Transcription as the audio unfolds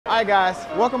Alright guys,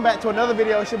 welcome back to another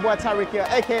video. It's your boy Tyreek here,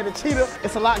 aka the Cheetah.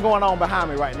 It's a lot going on behind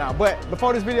me right now. But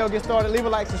before this video gets started, leave a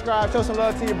like, subscribe, show some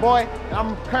love to your boy. And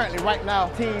I'm currently right now,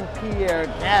 Team Pierre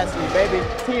Gasly, baby.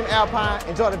 Team Alpine.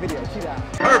 Enjoy the video. Cheetah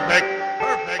out. Perfect.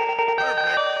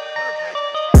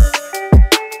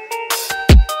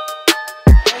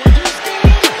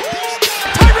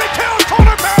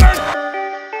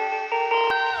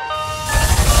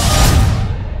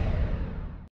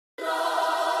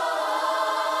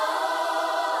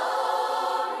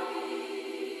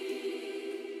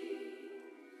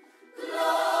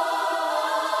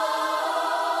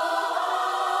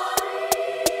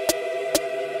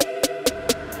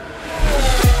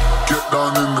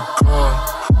 Down in the car,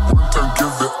 one time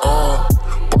give it all,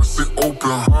 bust it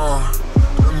open hard,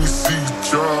 let me see you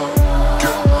drop.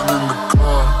 Get down in the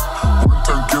car, one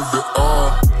time give it all,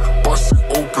 bust it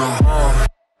open hard,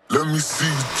 let me see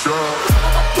you drop.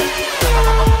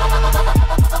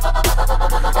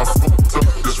 I fucked up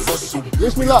this Russell.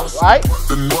 Wish me luck, alright?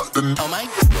 Oh my.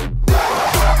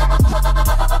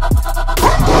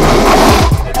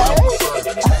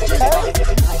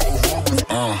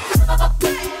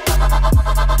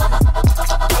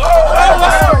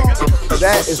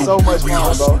 That is so much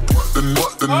fun, bro.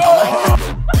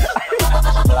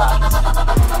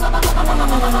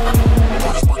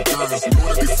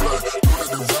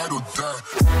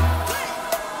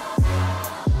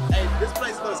 Hey, this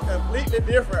place looks completely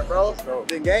different, bro,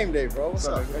 than game day, bro. What's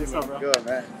up? What's up, bro? Good,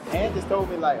 man. And just told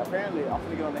me, like, apparently I'm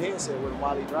gonna get on the headset with him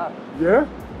while he's driving. Yeah?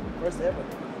 First ever.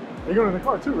 You're going in the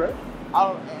car too, right? I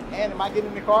don't, and am I getting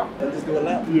in the car? Let's just do a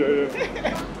lap.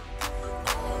 Yeah.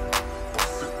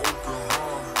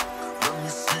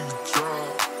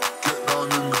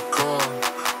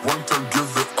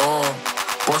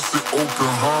 Open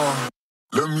hard,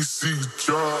 let me see you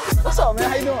drop. What's up, man?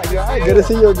 How you doing? Yeah, good to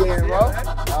see you again, bro.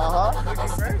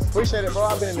 Appreciate it, bro.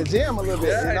 I've been in the gym a little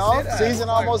bit, you know? Season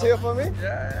almost here for me.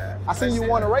 Yeah. I seen you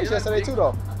won a race yesterday too,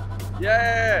 though.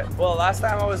 Yeah. Well, last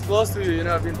time I was close to you, you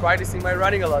know, I've been practicing my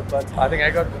running a lot, but I think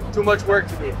I got too much work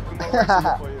to do.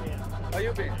 For you. How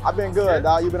you been? I've been good,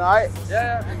 dog. You been all right?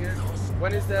 Yeah, I've been good.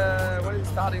 When is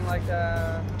starting like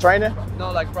training?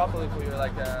 No, like properly for you,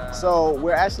 like So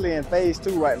we're actually in phase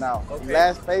 2 right now. Okay.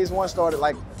 Last phase 1 started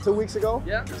like 2 weeks ago.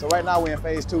 Yeah. So right now we're in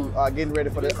phase 2, getting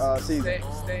ready for the season.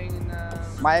 Staying in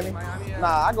Miami? Yeah.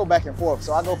 Nah, I go back and forth.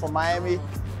 So I go from Miami.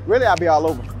 Really, I'll be all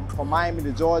over. From Miami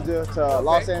to Georgia to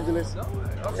Los Angeles. No,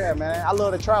 okay. Yeah, man. I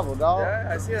love to travel, dog. Yeah,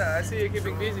 I see that. I see you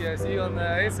keeping busy. I see you on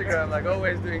Instagram, like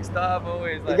always doing stuff,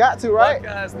 always like you got to, right?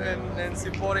 podcast and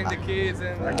supporting the kids.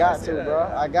 And I got to, that, bro.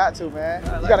 Yeah. I got to, man.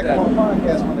 I You like gotta that. come on the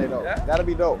podcast one day, though. Yeah? That'll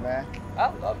be dope, man. I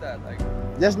love that. Like,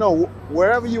 Just know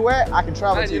wherever you at, I can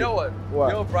travel man, to you know what? What?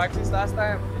 You know, practice last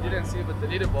time, you didn't see, but the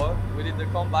leaderboard, we did the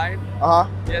combine.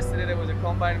 Yesterday there was a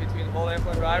combine between all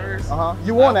F1 drivers.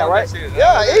 You won that, right? shit.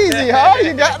 Yeah, easy, huh?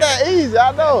 You got that easy,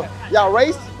 I know. Y'all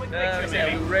raced?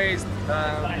 Yeah, we raced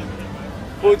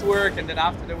footwork, and then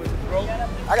after there was the throw.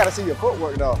 I gotta see your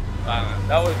footwork, though.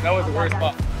 That was the worst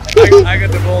part. I got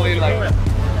the ball in like.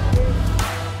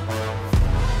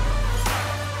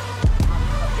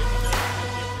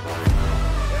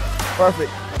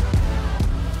 Perfect.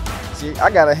 See,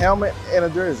 I got a helmet and a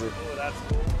jersey. Oh, that's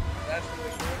cool. That's really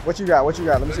cool. What you got? What you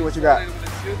got? Let me see what you got. With the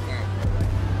suit, man.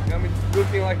 You know, I mean,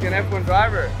 looking like an F1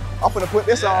 driver. I'm gonna put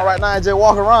this on right now and just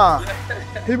walk around.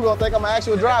 People gonna think I'm an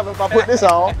actual driver if I put this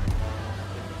on.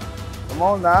 Come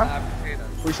on now. I appreciate that.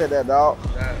 Appreciate that, dog.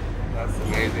 That's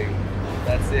amazing.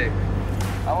 That's sick.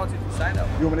 I want you to sign up.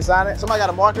 You want me to sign it? Somebody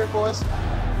got a marker for us?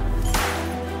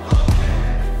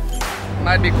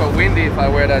 Might be quite windy if I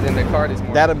wear that in the car this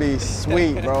morning. That'll be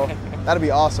sweet, bro. That'll be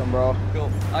awesome, bro.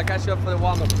 Cool. I'll catch you up for the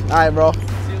warm-up. All right, bro. See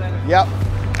you later. Yep.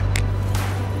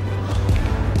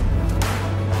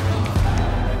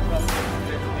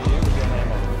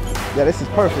 Yeah, this is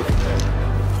perfect.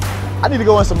 I need to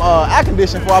go in some air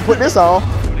conditioning before I put this on.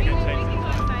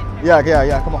 Yeah.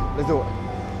 Come on, let's do it.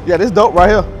 Yeah, this dope right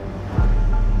here.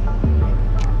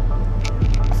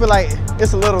 I feel like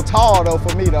it's a little tall though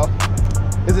for me though.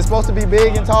 Is it supposed to be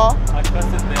big and tall? I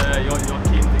trusted your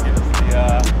team to give us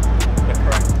the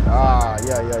correct.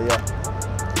 Yeah.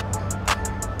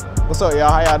 What's up, y'all?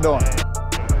 How y'all doing?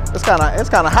 It's kind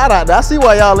of hot out there. I see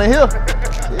why y'all in here.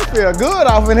 It feel good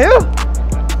off in here.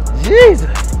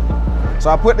 Jesus. So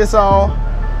I put this on. So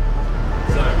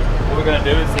what we're gonna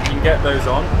do is if you can get those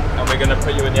on, and we're gonna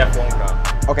put you in the F1 car.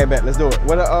 Okay, bet. Let's do it.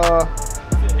 What?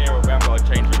 Sit here, we haven't got to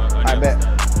change them. I bet.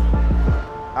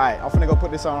 All right, I'm finna go put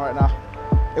this on right now.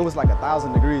 It was like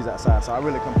 1,000 degrees outside, so I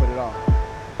really couldn't put it on.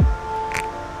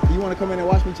 You want to come in and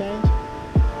watch me change?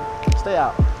 Stay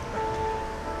out.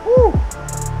 Woo!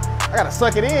 I gotta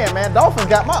suck it in, man. Dolphins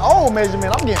got my old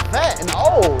measurement. I'm getting fat and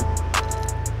old.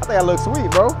 I think I look sweet,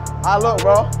 bro. I look,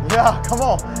 bro. Yeah, come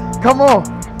on. Come on.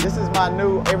 This is my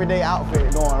new everyday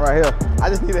outfit going right here. I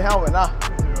just need a helmet now.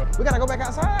 We gotta go back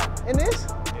outside in this?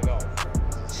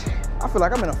 I feel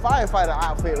like I'm in a firefighter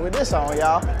outfit with this on,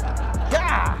 y'all.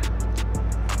 Yeah.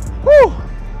 Woo.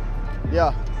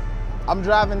 Yeah. I'm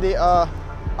driving the,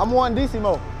 I'm on DC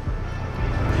mode.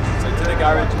 So to the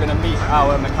garage, you're going to meet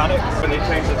our mechanics when they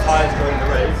change the tyres during the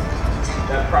race.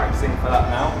 They're practicing for that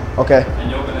now. Okay. And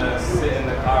you're going to sit in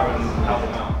the car and help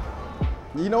them out.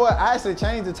 You know what? I actually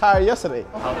changed the tire yesterday.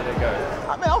 How did it go?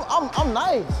 I mean, I'm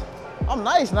nice. I'm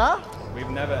nice now. We've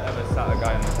never ever sat a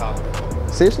guy in the car before.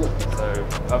 Seriously? So,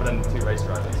 other than 2 race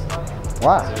drivers.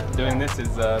 Wow. So doing this is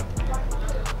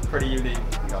pretty unique.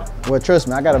 Well, trust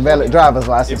me, I got a valid driver's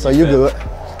license, If so you you fit.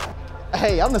 good.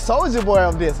 Hey, I'm the soldier boy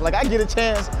of this. Like, I get a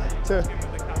chance to.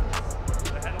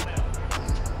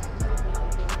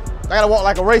 I gotta walk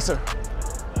like a racer.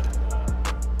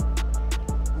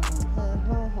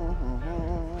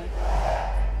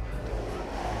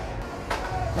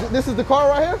 This is the car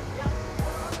right here?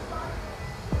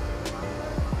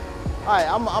 All right,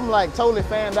 I'm like totally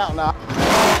fanned out now.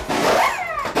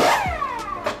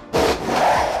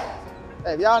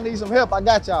 Hey, if y'all need some help, I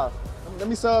got y'all. Let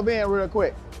me sub in real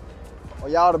quick. Are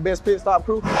y'all the best pit stop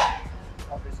crew?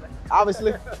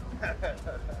 Obviously. All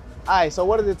right, so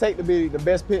what does it take to be the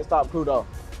best pit stop crew though?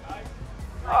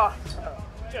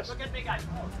 Just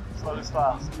slow and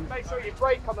fast. Make sure you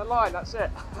brake on the line, that's it.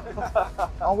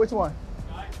 On which one?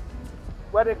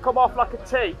 When it come off like a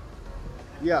T,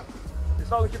 Yeah, as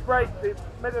long as you brake, the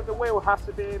middle of the wheel has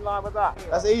to be in line with that.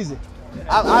 that's easy.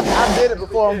 I did it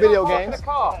before on video Park in games. the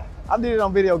car. I did it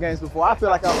on video games before. I feel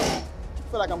like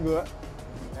I'm good.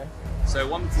 So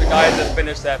once the guys have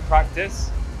finished their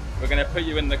practice, we're going to put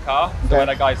you in the car, so where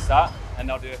the guys sat, and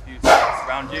they'll do a few steps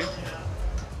around you.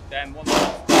 Then once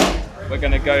we're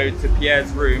going to go to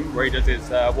Pierre's room where he does his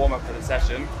warm-up for the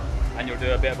session, and you'll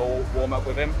do a bit of a warm-up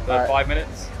with him for 5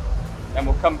 minutes. Then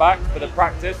we'll come back for the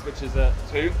practice, which is at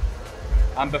 2.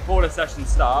 And before the session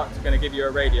starts, we're going to give you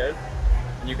a radio,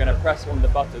 and you're going to press one of the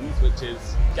buttons, which is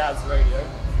Gaz radio,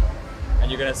 and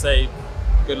you're going to say,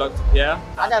 "Good luck to Pierre."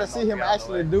 I gotta see him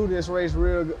actually do this race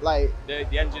real good. Like, The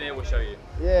engineer will show you.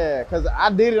 yeah, cause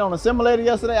I did it on a simulator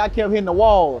yesterday. I kept hitting the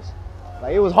walls.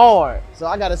 Like, it was hard. So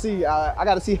I gotta see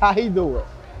how he do it.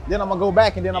 Then I'm gonna go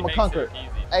back and then I'm gonna conquer it.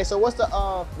 Easy. Hey, so what's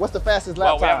the fastest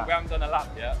lap Well, time? we haven't done a lap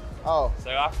yet. Oh, So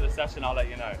after the session, I'll let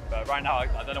you know. But right now, I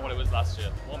don't know what it was last year.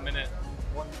 1 minute,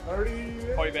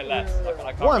 1:30. probably a bit less.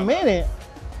 I can't 1 remember. minute?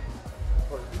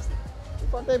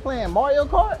 What they playing, Mario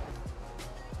Kart?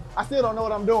 I still don't know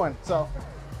what I'm doing, so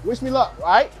wish me luck, all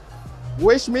right?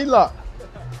 Wish me luck.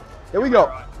 Here we go.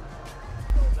 Right.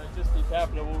 So just be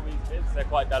careful of all these bits. They're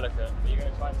quite delicate. You're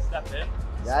going to try and step in,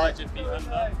 Yeah. slide your feet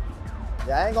under.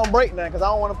 Yeah, I ain't gonna break nothing because I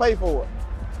don't want to pay for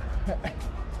it.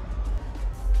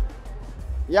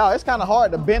 Yo, it's kind of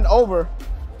hard to bend over.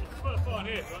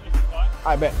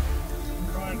 I bet.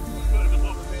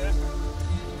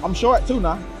 I'm short too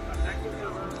now.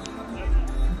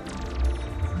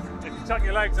 If you tuck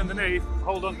your legs underneath,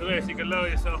 hold on to this, you can lower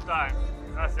yourself down.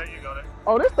 That's it, you got it.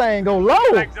 Oh, this thing go low.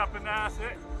 Legs up and that's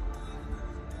it.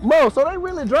 Bro, so they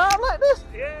really drive like this?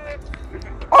 Yeah.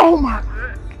 Oh my.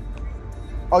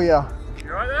 Oh yeah.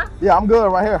 You right there? Yeah, I'm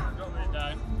good right here. Drop it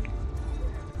down.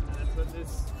 And then put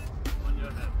this on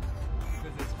your head.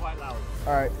 Because it's quite loud.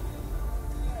 All right.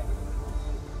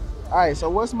 All right, so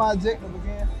what's my objective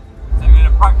again? So we're going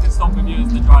to practice stop with you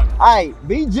as the driver. All right,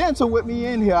 be gentle with me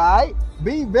in here, all right?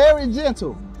 Be very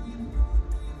gentle.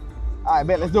 All right,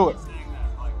 bet, let's do it.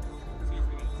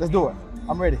 Let's do it.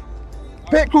 I'm ready.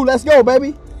 Pit crew, let's go,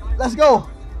 baby. Let's go.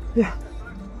 Yeah.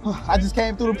 I just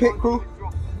came through the pit crew.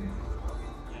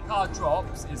 Your car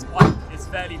drops, it's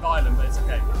fairly violent, but it's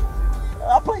okay.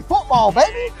 I play football,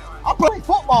 baby. I play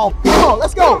football. Come on,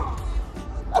 let's go.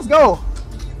 Let's go.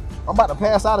 I'm about to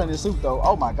pass out in this suit, though.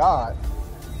 Oh, my God.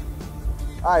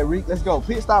 All right, Reek, let's go.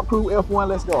 Pit stop crew, F1,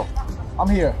 let's go. I'm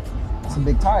here. That's a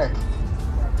big tire.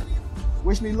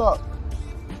 Wish me luck.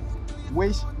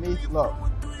 Wish me luck.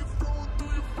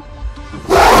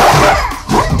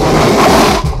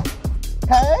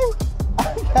 Okay.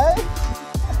 Okay.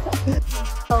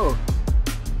 Oh.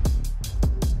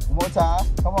 One more time.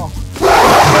 Come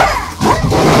on.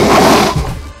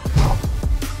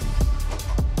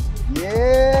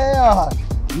 Yeah.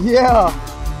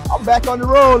 Yeah. I'm back on the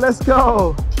road. Let's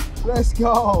go. Let's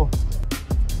go.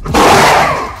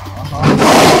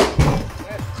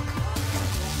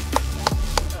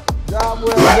 Job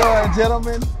well done,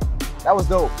 gentlemen. That was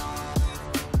dope.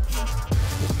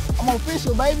 I'm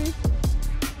official, baby.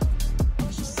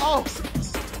 Oh.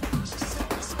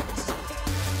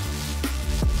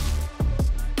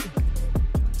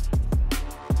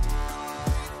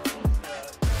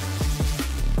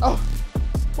 Oh.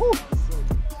 Woo.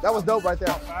 That was dope right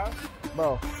there.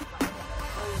 Bro.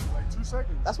 Like 2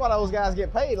 seconds. That's why those guys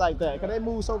get paid like that, because they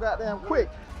move so goddamn quick.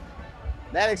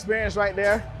 That experience right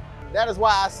there, that is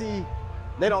why I see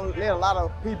they don't let a lot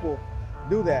of people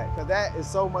do that, because that is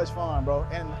so much fun, bro.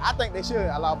 And I think they should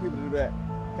allow people to do that,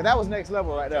 because that was next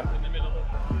level right there.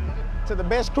 To the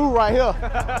best crew right here.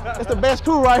 It's the best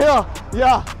crew right here.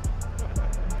 Yeah.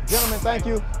 Gentlemen, thank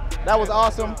you. That was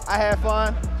awesome. I had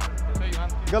fun.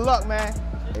 Good luck, man.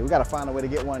 Hey, we gotta find a way to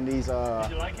get one of these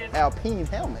Alpine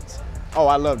helmets. Oh,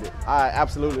 I loved it. I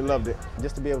absolutely loved it.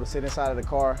 Just to be able to sit inside of the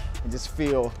car and just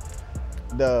feel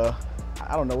the,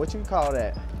 I don't know what you call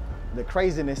that, the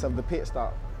craziness of the pit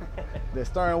stop. The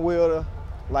steering wheel,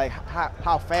 like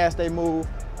how fast they move.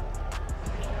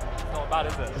 It's not bad,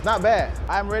 is it? It's not bad.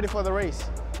 I'm ready for the race.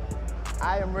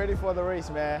 I am ready for the race,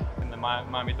 man. And the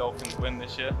Miami Dolphins win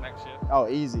this year, next year. Oh,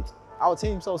 easy. Our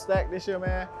team's so stacked this year,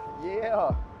 man.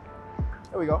 Yeah.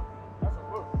 There we go.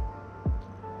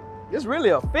 It's really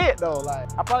a fit though. Like,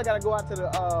 I probably gotta go out to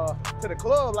the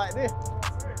club like this.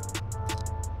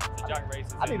 Jack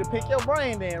races. I need to pick your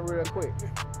brain then real quick.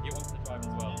 He wants to drive as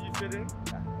well. You fit in?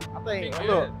 I think,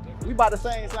 look, we about the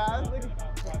same size.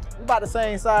 We about the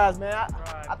same size, man.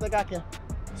 I think I can.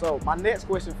 So my next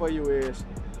question for you is,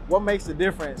 what makes the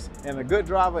difference in a good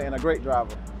driver and a great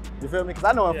driver? You feel me? Because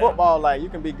I know in football, like, you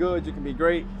can be good, you can be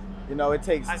great. You know, it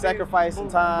takes sacrifice and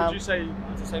time. Would you say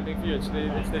it's the same thing for you? It's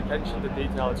the attention to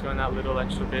detail. It's going that little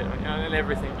extra bit and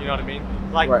everything. You know what I mean?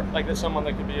 Like there's someone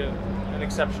that could be an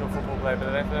exceptional football player,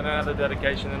 but they don't have the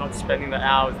dedication. They're not spending the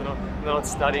hours. They're not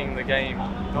studying the game.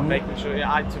 Not making sure.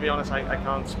 Yeah, to be honest, I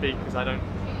can't speak because I don't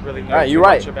really know too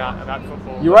much about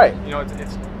football. You're right. You know,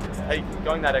 it's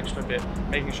going that extra bit,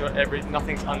 making sure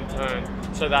nothing's unturned,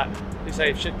 so that you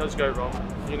say if shit does go wrong,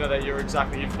 you know that you've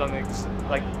done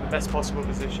the best possible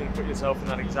position, put yourself in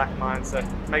that exact mindset,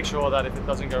 make sure that if it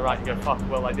doesn't go right, you go, fuck,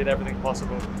 well, I did everything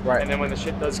possible. Right. And then when the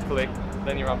shit does click,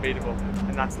 then you're unbeatable.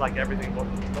 And that's like everything,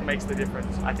 what makes the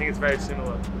difference. I think it's very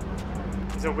similar.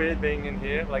 Is it weird being in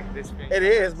here, like this being? It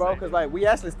is, bro, because like we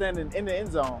actually standing in the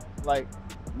end zone. Like,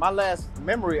 my last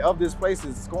memory of this place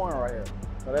is scoring right here.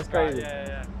 So that's crazy.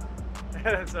 Yeah.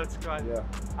 that's great.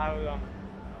 Yeah.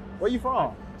 Where you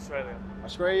from? Australia.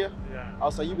 Australia? Yeah. Oh,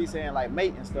 so you be saying like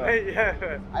mate and stuff. Mate,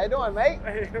 yeah. How you doing, mate?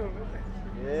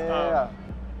 Yeah.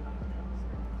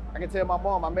 I can tell my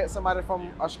mom I met somebody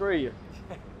from Australia.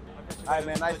 All right,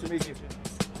 man, nice to meet you.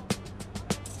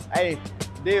 Hey,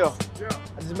 deal. Yeah.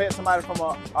 I just met somebody from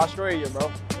Australia,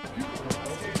 bro.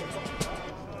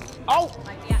 Oh!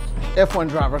 F1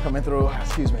 driver coming through.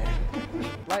 Excuse me.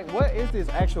 Like, what is this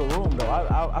actual room, though?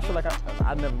 I feel like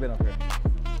I've never been up here.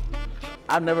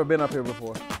 I've never been up here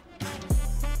before.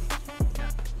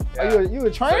 Yeah. Are you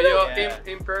a trainer? So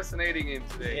you're impersonating him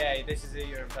today. Yeah, this is who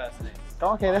you're impersonating.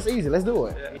 Okay, that's easy. Let's do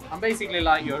it. Yeah. I'm basically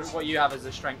like what you have as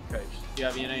a strength coach. Do you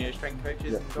have your strength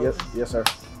coaches? Yeah. Yes, sir.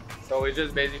 So we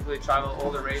just basically travel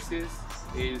all the races.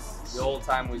 He's the whole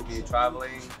time with me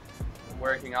traveling,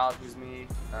 working out with me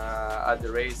at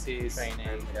the races, training,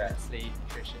 and sleep,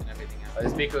 nutrition, everything else.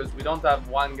 It's because we don't have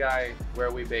one guy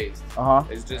where we based.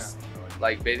 It's just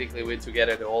like basically we're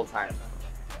together the whole time.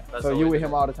 That's so you with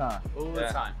him all the time? All the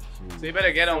time. So you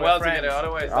better get on well together,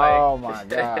 otherwise oh my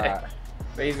God.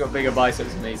 But he's got bigger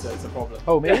biceps than me, so it's a problem.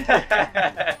 Oh, me?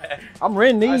 I'm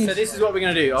renting these. So this is what we're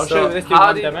going to do. I'll show you this.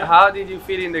 How did you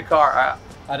fit in the car?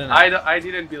 I don't know. I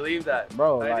didn't believe that.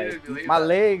 Bro, my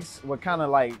legs were kind of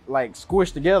like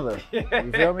squished together. You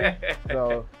feel me?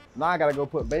 So now I got to go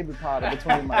put baby powder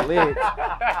between my legs.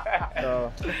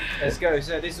 So let's go.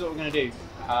 So this is what we're going to do.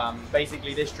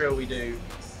 Basically, this drill we do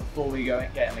before we go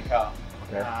and get in the car.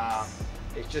 Okay.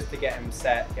 It's just to get him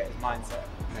set, get his mindset,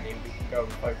 and then we can go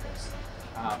and focus.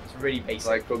 It's really basic.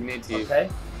 Like cognitive. Okay.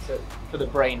 So for the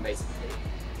brain, basically.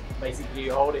 Basically,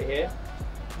 you hold it here.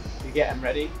 You get him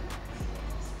ready.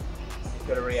 He's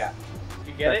got to react.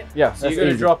 You get it? Yeah. So you're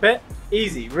going to drop it.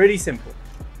 Easy. Really simple.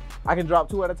 I can drop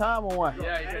 2 at a time or one?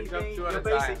 Yeah, you can drop 2 at a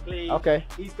time. Basically, okay.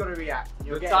 He's got to react.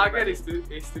 The target is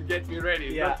to get me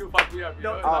ready. Not to fuck me up. You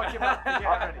know? Don't give up. Get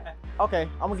ready. Okay,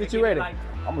 I'm gonna get you ready. I'm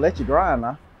gonna let you grind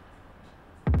now.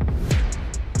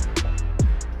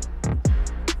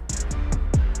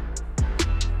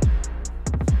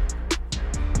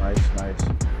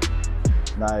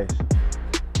 Nice.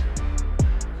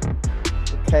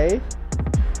 Okay.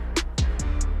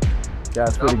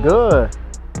 That's pretty good.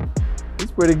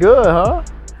 He's pretty good, huh?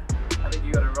 I think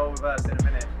you got to roll reverse in a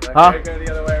minute. Huh? Go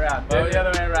the other way around. Go the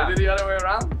other way around. Do the other way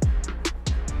around?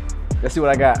 Let's see what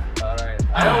I got. All right.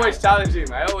 I always challenge him.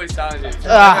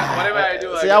 Whatever I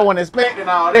do, See, I wasn't expecting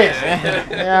all this.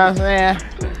 You know what I'm saying?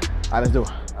 All right, let's do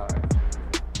it. All right.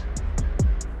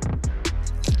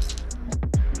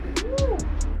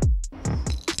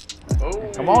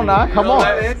 Oh, Come on now, come on.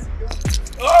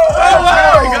 Oh,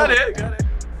 wow, got it.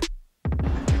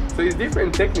 So it's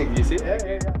different technique, you see?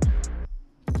 Yeah.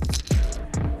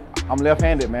 I'm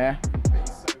left-handed, man.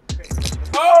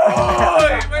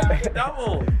 Oh, he went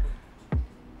double.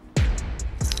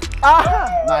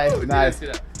 Nice. See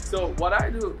that? So what I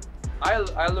do,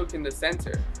 I look in the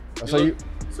center. So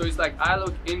it's like I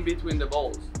look in between the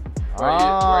balls.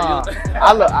 I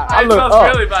It look sounds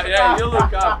up. really bad. Yeah, you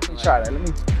look up. Let me try that. Let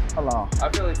me, hold on. I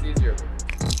feel it's easier.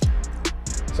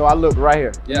 So I look right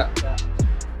here. Yeah.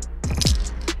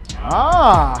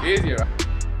 Easier.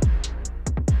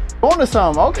 On to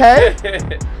something, okay.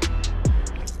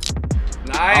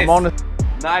 Nice. I'm on the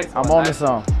Nice. some. Do you want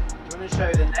to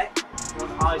show the neck?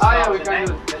 Oh yeah, we can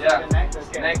do it. Yeah.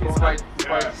 Neck is quite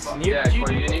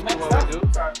unique to what we do.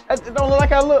 It don't look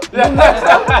like I look.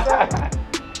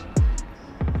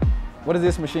 What is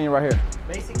this machine right here?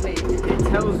 Basically, it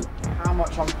tells how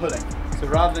much I'm pulling. So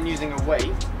rather than using a weight,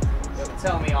 it will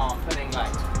tell me, oh, I'm pulling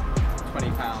like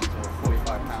 20 pounds or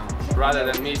 45 pounds.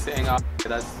 Rather than me saying, oh,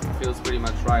 that feels pretty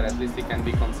much right, at least it can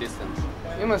be consistent.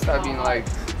 You must have been like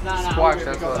squashed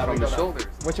as well from the shoulders.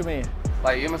 What you mean?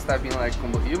 Like you must have been like,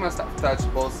 you must have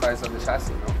touched both sides of the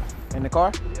chassis, no? In the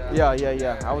car? Yeah.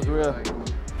 Yeah. I was real. I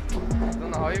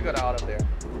don't know how you got out of there.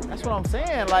 That's what I'm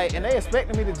saying. Like, and they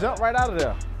expected me to jump right out of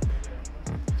there.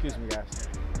 Excuse me, guys.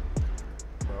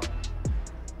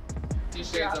 Two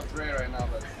shades of gray right now,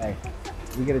 but Hey,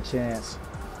 we get a chance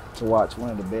to watch one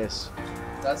of the best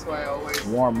that's why I always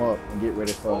warm up and get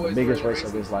ready for the biggest race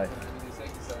of his life.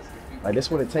 Like, this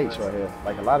is what it takes right here.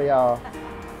 Like, a lot of y'all,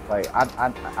 like,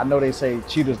 I know they say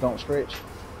cheaters don't stretch,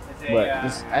 but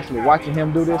this, actually watching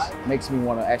him do this makes me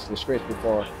want to actually stretch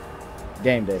before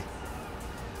game day.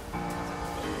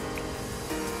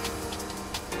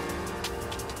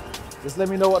 Just let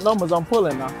me know what numbers I'm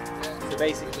pulling now. So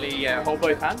basically, hold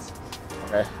both hands.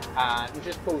 Okay. And you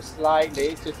just pull slightly,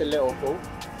 it's just a little pull.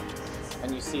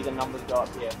 And you see the numbers go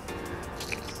up here.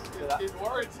 it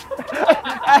works.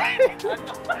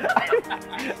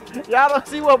 Y'all don't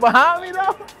see what behind me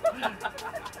though?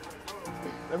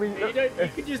 You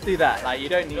can just do that, like you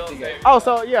don't need to go. Oh,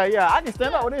 so yeah, I can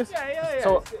stand up with this. Yeah.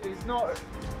 So it's not.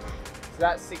 So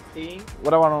that's 16.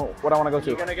 What I want to go to?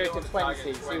 You're gonna go to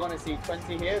 20. So you want to see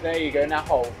 20 here. There you go. Now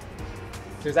hold.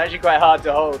 So it's actually quite hard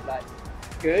to hold. Like,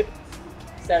 good.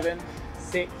 7,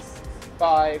 6,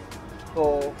 5,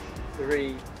 4,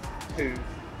 3, 2,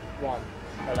 1.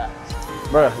 Relax.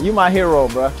 Bruh, you my hero,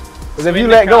 bruh. Because if you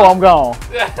let go, I'm gone.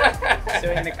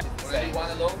 So in the Ready, one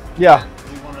alone? Yeah.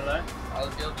 You want to learn? I'll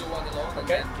do one alone,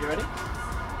 okay? You ready?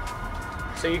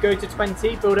 So you go to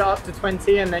 20, build it up to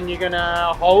 20, and then you're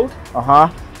gonna hold.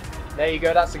 There you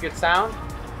go, that's a good sound.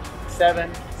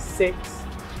 7, 6,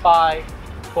 5,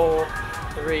 4,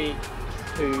 3,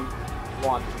 2,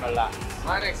 1. Relax.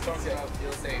 My next concept,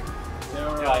 you'll say. You're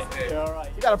alright. You're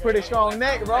alright. You got a pretty strong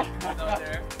neck, bro.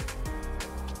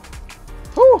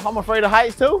 Whew, I'm afraid of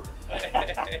heights too.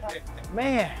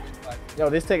 Man. Yo,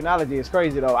 this technology is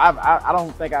crazy though. I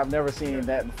don't think I've never seen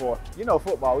that before. You know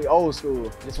football, we old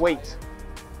school. Just weights.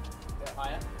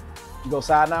 Higher. You go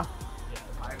side now?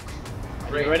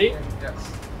 Are you ready?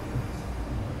 Yes.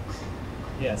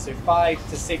 Yeah, so 5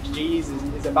 to 6 Gs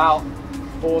is about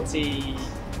 40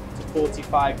 to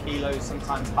 45 kilos,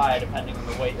 sometimes higher depending on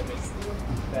the weight of his,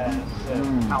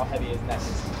 how heavy his neck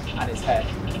is and his head.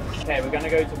 Okay, we're going to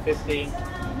go to 15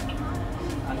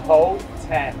 and hold.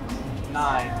 10,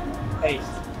 9, 8,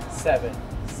 7,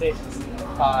 6,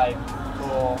 5,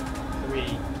 4, 3,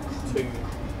 2,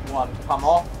 1. Come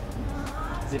off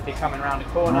as if you're coming around a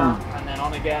corner and then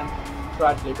on again.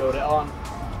 Gradually build it on.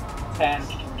 10,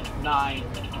 9,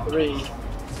 3,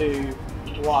 2,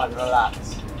 1.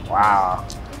 Relax. Wow.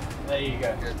 There you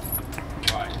go.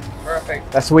 Right.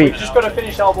 Perfect. That's sweet. We've just got to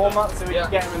finish our warm up so we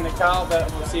can get him in the car, but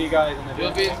we'll see you guys in the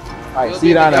You'll video. be. Alright, see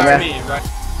you down there, man. Me, right?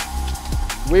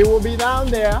 We will be down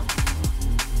there.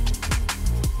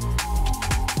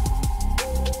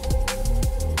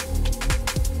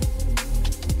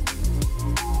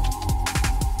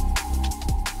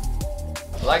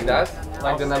 Like that?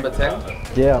 Like the number 10?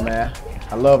 Yeah, man.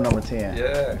 I love number 10.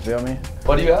 Yeah. You feel me?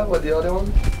 What do you have? What the other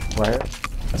one? Right here.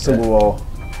 A Super Bowl.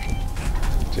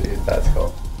 Jeez, that's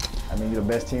cool. I mean, you're the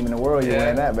best team in the world. You Yeah.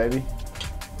 win that, baby.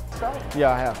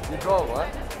 Yeah, I have. You drove, what?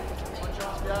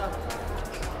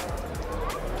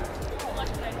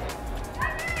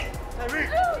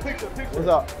 What's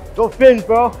up? Go Fins,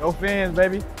 bro. Go Fins,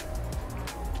 baby.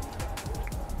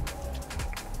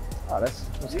 Oh, that's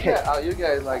You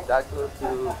guys like that close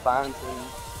to fans and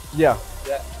yeah.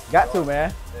 yeah. Got to,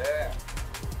 man. Yeah.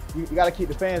 You got to keep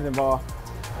the fans involved.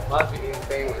 Must be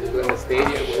insane when you go in the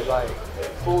stadium with like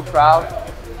full crowd.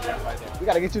 We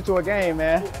got to get you to a game,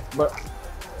 man. But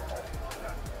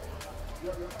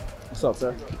what's up,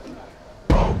 sir?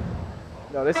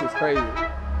 Yo, this is crazy.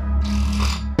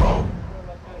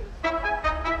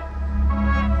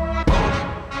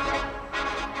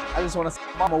 I just want to say,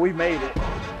 Mama, we made it.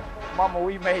 Mama,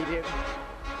 we made it.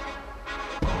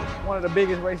 One of the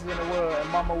biggest races in the world, and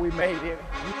Mama, we made it.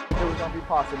 It was gonna be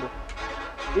possible.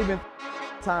 Even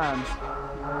times.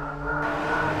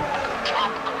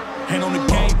 Hand on the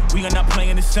game, we are not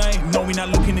playing the same. No, we not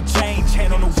looking to change.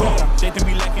 Hand on the wheel, they think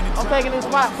we lacking the I'm taking this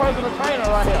spot personal trainer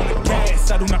right here. gas.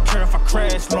 I do not care if I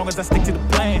crash, as long as I stick to the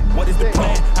plan. What is the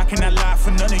plan? I cannot lie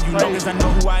for none of you, long as I know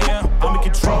who I am. I'm in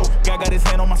control. God got his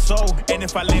hand on my soul, and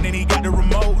if I land, then he got the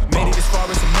remote. Made it as far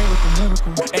as a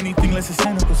miracle. Anything less is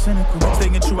cynical.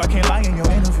 Staying true, I can't lie in your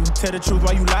interview. Tell the truth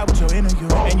while you lie with your interview,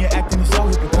 and you're acting is so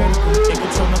hypocritical. Ain't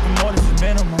control nothing more, this is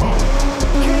minimum.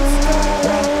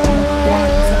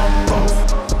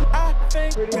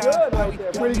 Pretty good right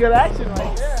there. Pretty good action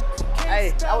right there.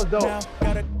 Hey, that was dope.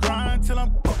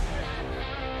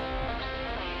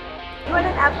 You and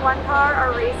an F1 car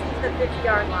are racing to the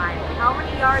 50-yard line. How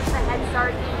many yards of head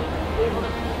start do you need to be able to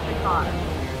beat the car?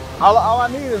 All I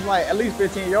need is like at least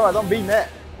 15 yards. I'm beating that.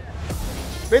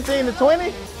 15 to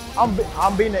 20, I'm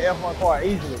beating the F1 car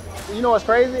easily. You know what's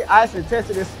crazy? I actually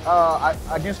tested this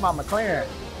against my McLaren.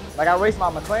 Like I raced my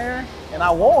McLaren and I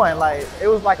won. Like it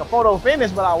was like a photo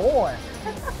finish, but I won.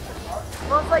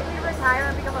 Most likely to retire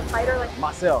and become a fighter like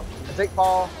Myself, Jake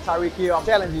Paul, Tyreek Hill, I'm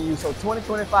challenging you. So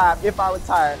 2025, if I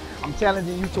retire, I'm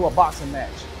challenging you to a boxing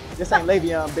match. This ain't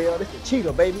Le'Veon Bell, this is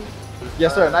Cheetah, baby.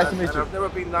 Yes, sir. Nice to meet you. I've never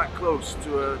been that close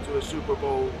to a Super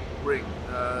Bowl ring.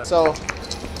 So,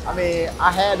 I mean,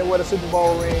 I had to wear the Super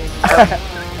Bowl ring.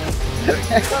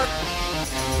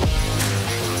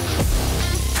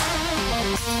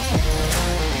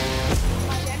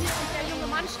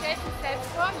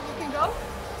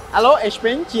 Hello, ich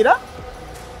bin Cheetah.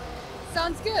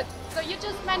 Sounds good. So you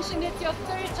just mentioned it's your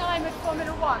third time at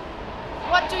Formula One.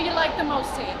 What do you like the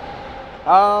most here?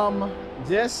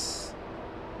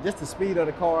 Just the speed of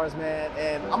the cars, man.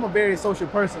 And I'm a very social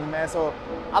person, man. So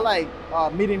I like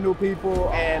meeting new people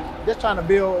and just trying to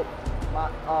build my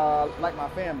my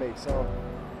fan base. So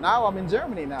now I'm in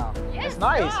Germany now. Yes, it's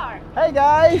nice. you are. Hey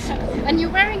guys. And you're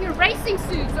wearing a racing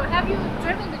suit. So have you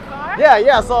driven the car?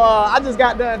 Yeah. So I just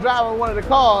got done driving one of the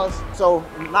cars. So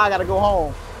now I got to go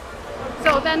home.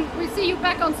 So then we see you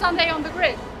back on Sunday on the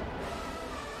grid.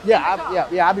 Yeah,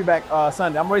 I'll be back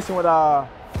Sunday. I'm racing with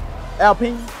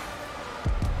Alpine.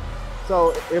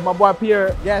 So if my boy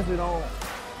Pierre Gasly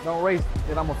don't race,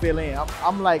 then I'm gonna fill in.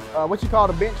 I'm like what you call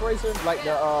the bench racer, like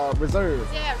the reserve.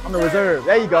 Yeah, I'm the reserve.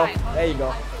 There you go. Right. There you go.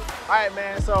 All right,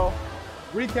 man. So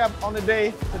recap on the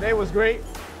day. Today was great.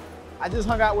 I just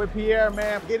hung out with Pierre,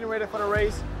 man. Getting ready for the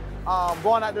race.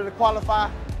 Going out there to qualify.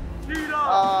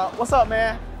 What's up,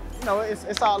 man? You know,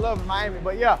 it's all love in Miami,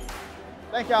 but yeah.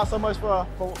 Thank y'all so much for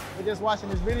just watching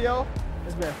this video.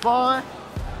 It's been fun.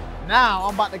 Now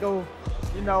I'm about to go,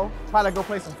 you know, probably go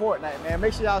play some Fortnite, man.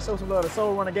 Make sure y'all show some love to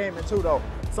Soul Runner Gaming too, though.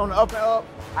 It's on the up and up.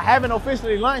 I haven't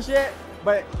officially launched yet,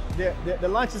 but the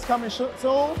lunch is coming soon.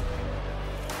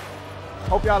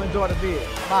 Hope y'all enjoy the video.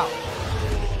 I'm out.